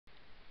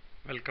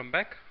Welcome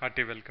back,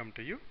 hearty welcome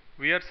to you.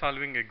 We are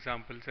solving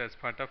examples as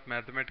part of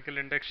mathematical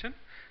induction,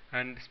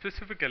 and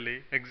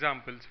specifically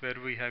examples where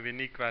we have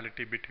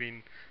inequality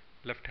between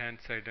left hand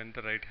side and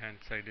the right hand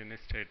side in a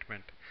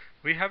statement.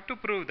 We have to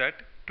prove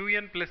that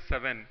 2n plus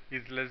 7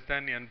 is less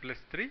than n plus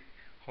 3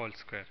 whole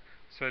square.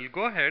 So I'll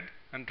go ahead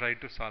and try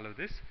to solve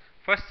this.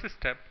 First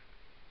step,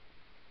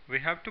 we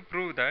have to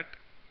prove that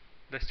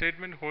the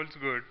statement holds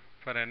good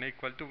for n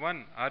equal to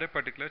 1 or a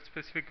particular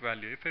specific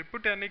value. If I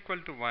put n equal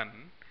to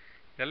 1,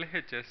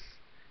 LHS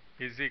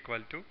is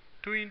equal to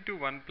 2 into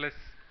 1 plus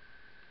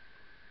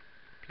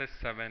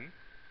 7,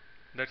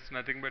 that's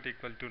nothing but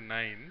equal to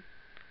 9.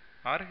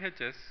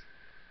 RHS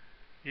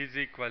is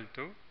equal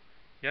to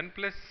n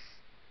plus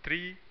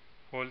 3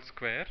 whole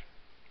square,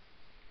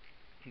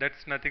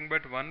 that's nothing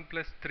but 1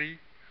 plus 3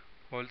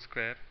 whole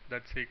square,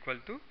 that's equal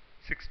to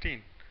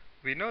 16.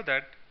 We know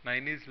that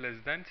 9 is less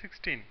than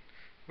 16.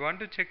 We want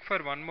to check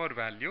for one more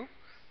value.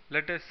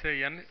 Let us say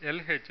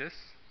LHS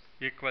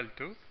equal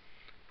to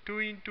 2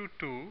 into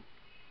 2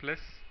 plus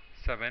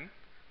 7,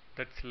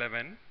 that's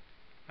 11,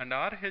 and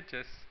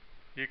RHS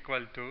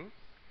equal to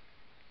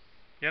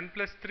n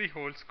plus 3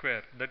 whole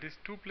square, that is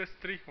 2 plus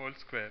 3 whole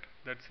square,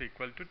 that's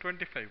equal to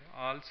 25.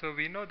 Also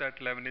we know that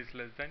 11 is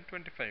less than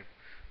 25.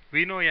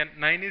 We know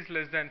 9 is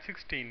less than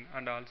 16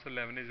 and also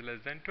 11 is less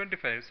than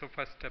 25, so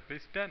first step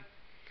is done.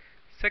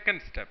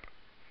 Second step,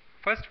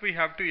 first we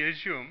have to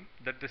assume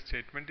that the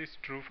statement is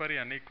true for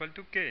n equal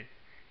to k.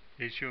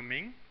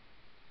 Assuming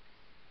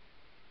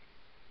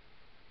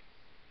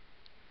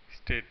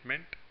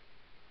statement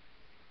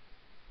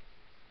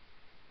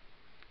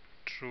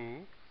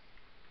true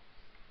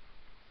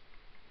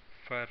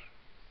for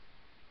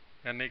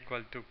n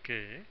equal to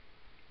k,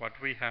 what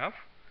we have?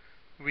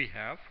 We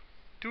have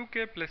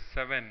 2k plus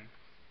 7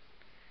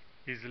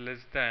 is less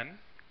than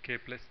k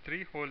plus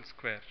 3 whole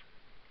square.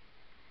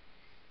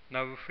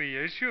 Now if we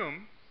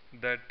assume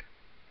that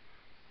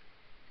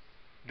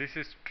this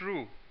is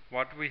true,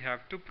 what we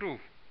have to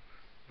prove?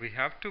 We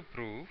have to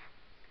prove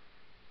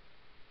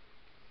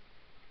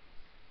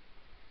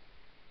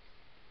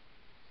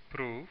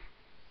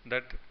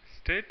that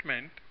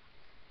statement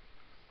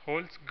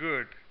holds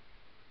good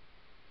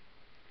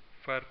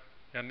for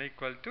n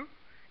equal to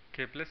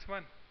k plus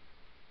 1.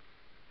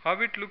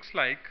 How it looks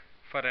like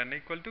for n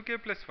equal to k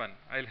plus 1?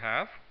 I'll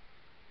have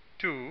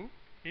 2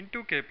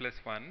 into k plus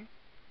 1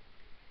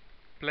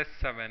 plus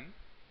 7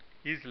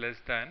 is less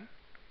than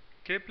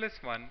k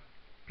plus 1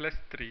 plus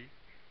 3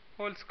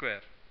 whole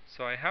square.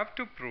 So I have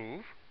to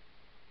prove,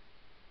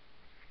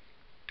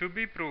 to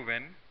be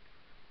proven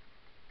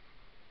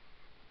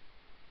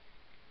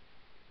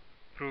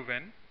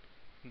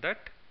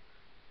that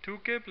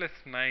 2k plus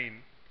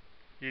 9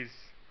 is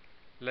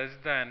less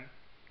than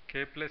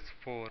k plus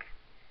 4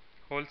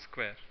 whole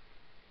square,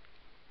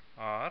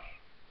 or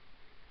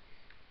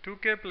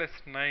 2k plus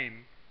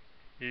 9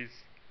 is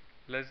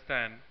less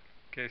than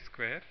k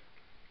square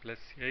plus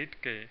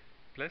 8k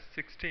plus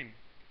 16.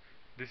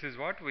 This is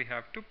what we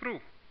have to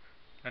prove.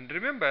 And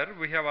remember,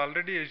 we have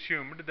already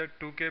assumed that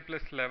 2k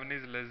plus 11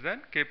 is less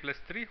than k plus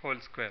 3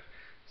 whole square.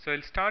 So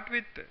I'll start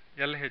with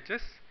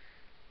LHS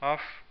of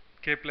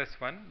k plus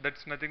 1,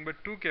 that's nothing but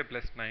 2k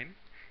plus 9.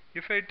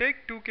 If I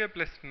take 2k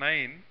plus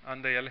 9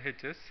 on the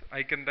LHS,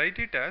 I can write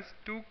it as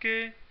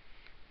 2k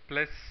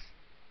plus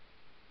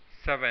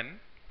 7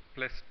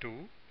 plus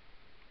 2,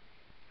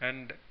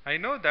 and I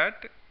know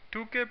that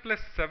 2k plus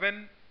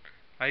 7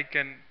 I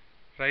can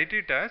write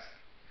it as,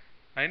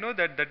 I know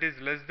that that is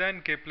less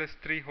than k plus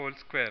 3 whole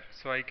square.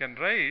 So I can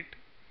write,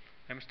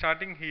 I am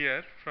starting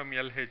here from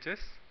LHS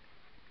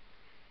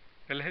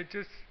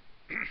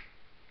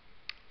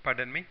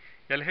pardon me,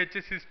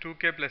 LHS is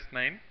 2k plus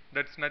 9,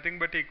 that's nothing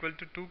but equal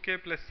to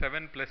 2k plus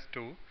 7 plus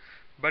 2.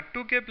 But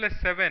 2k plus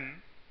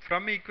 7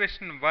 from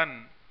equation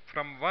 1,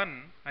 from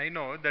 1 I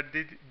know that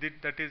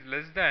that is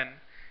less than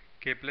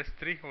k plus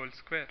 3 whole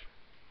square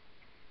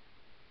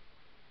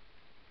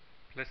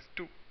plus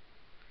 2.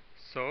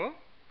 So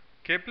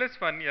k plus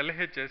 1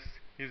 LHS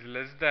is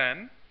less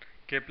than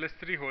k plus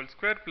 3 whole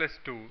square plus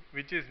 2,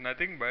 which is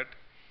nothing but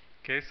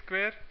k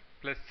square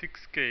plus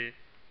 6k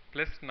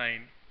plus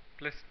 9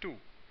 plus 2.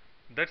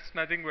 That's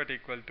nothing but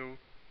equal to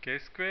k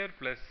square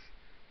plus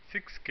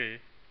 6k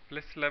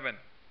plus 11.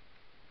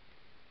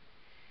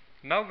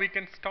 Now we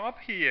can stop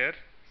here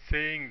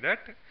saying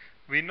that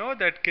we know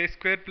that k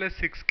square plus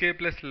 6k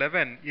plus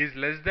 11 is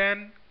less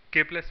than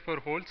k plus 4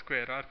 whole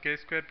square, or k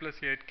square plus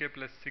 8k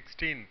plus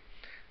 16.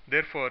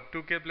 Therefore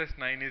 2k plus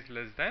 9 is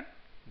less than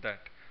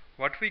that.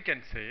 What we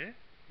can say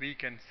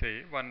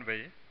one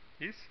way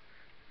is,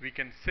 we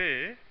can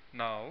say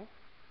now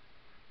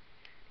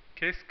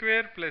k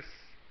square plus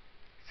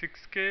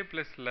 6k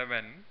plus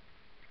 11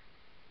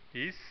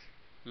 is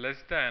less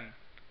than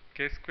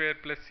k square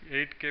plus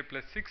 8k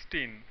plus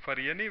 16 for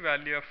any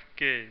value of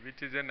k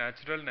which is a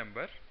natural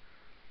number.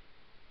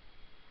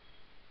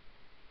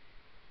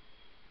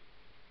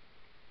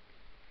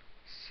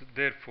 So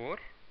therefore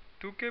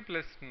 2k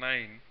plus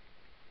 9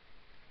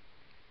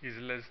 is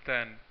less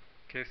than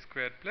k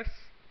square plus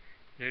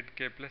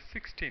 8k plus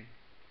 16.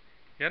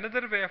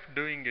 Another way of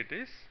doing it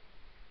is,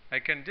 I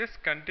can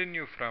just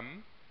continue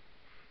from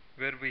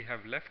where we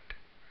have left.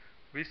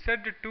 We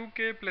said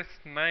 2k plus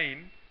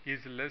 9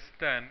 is less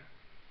than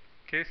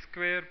k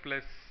square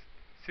plus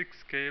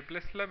 6k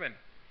plus 11.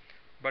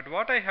 But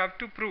what I have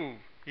to prove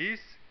is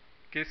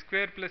k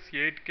square plus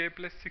 8k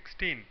plus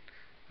 16.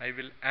 I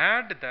will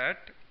add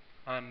that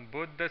on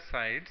both the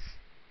sides.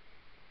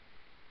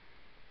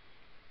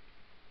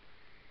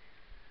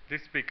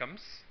 This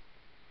becomes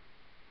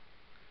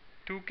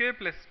 2k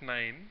plus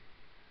 9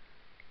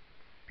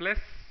 plus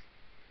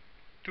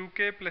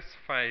 2k plus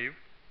 5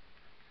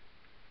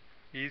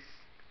 is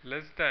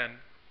less than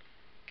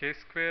k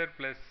square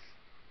plus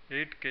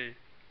 8k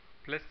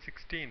plus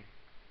 16,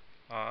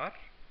 or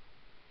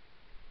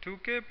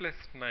 2k plus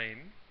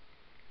 9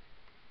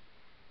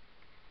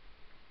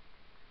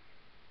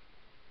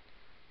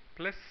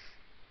 plus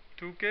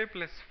 2k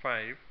plus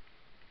 5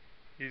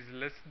 is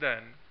less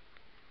than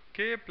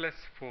k plus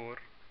 4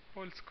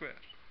 whole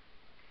square.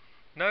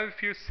 Now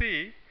if you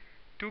see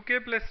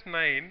 2k plus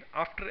 9,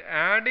 after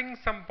adding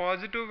some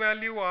positive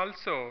value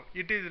also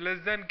it is less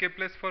than k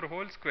plus 4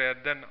 whole square,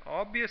 then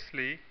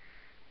obviously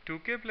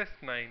 2k plus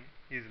 9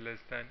 is less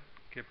than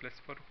k plus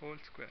 4 whole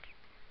square.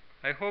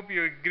 I hope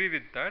you agree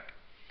with that.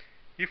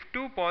 If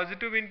two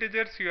positive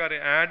integers you are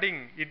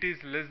adding it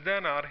is less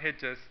than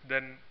RHS,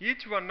 then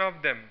each one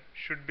of them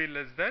should be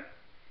less than.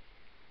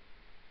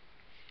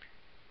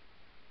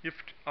 If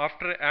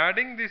after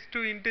adding these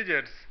two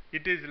integers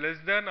it is less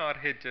than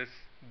RHS,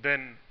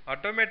 then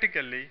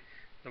automatically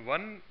the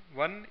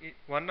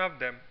one of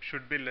them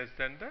should be less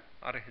than the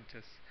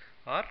RHS.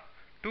 Or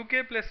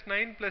 2k plus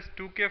 9 plus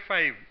 2k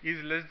 5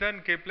 is less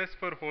than k plus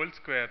 4 whole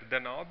square,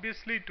 then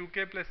obviously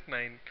 2k plus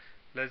 9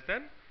 less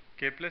than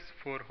k plus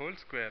 4 whole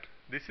square.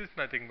 This is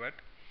nothing but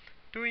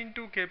 2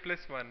 into k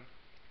plus 1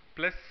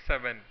 plus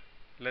 7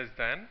 less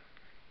than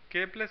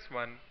k plus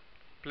 1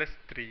 plus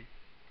 3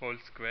 whole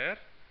square,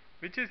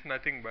 which is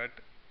nothing but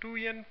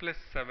 2n plus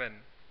 7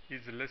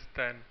 is less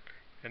than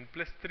n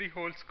plus 3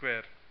 whole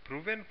square,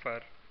 proven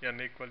for n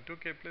equal to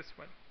k plus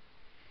 1.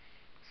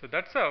 So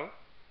that's how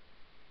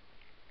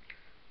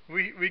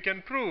we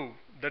can prove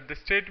that the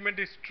statement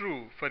is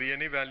true for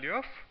any value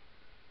of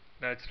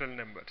natural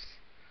numbers.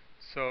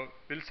 So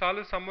we'll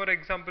solve some more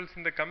examples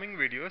in the coming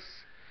videos.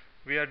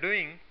 We are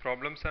doing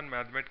problems on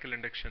mathematical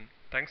induction.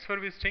 Thanks for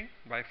visiting.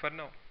 Bye for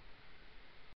now.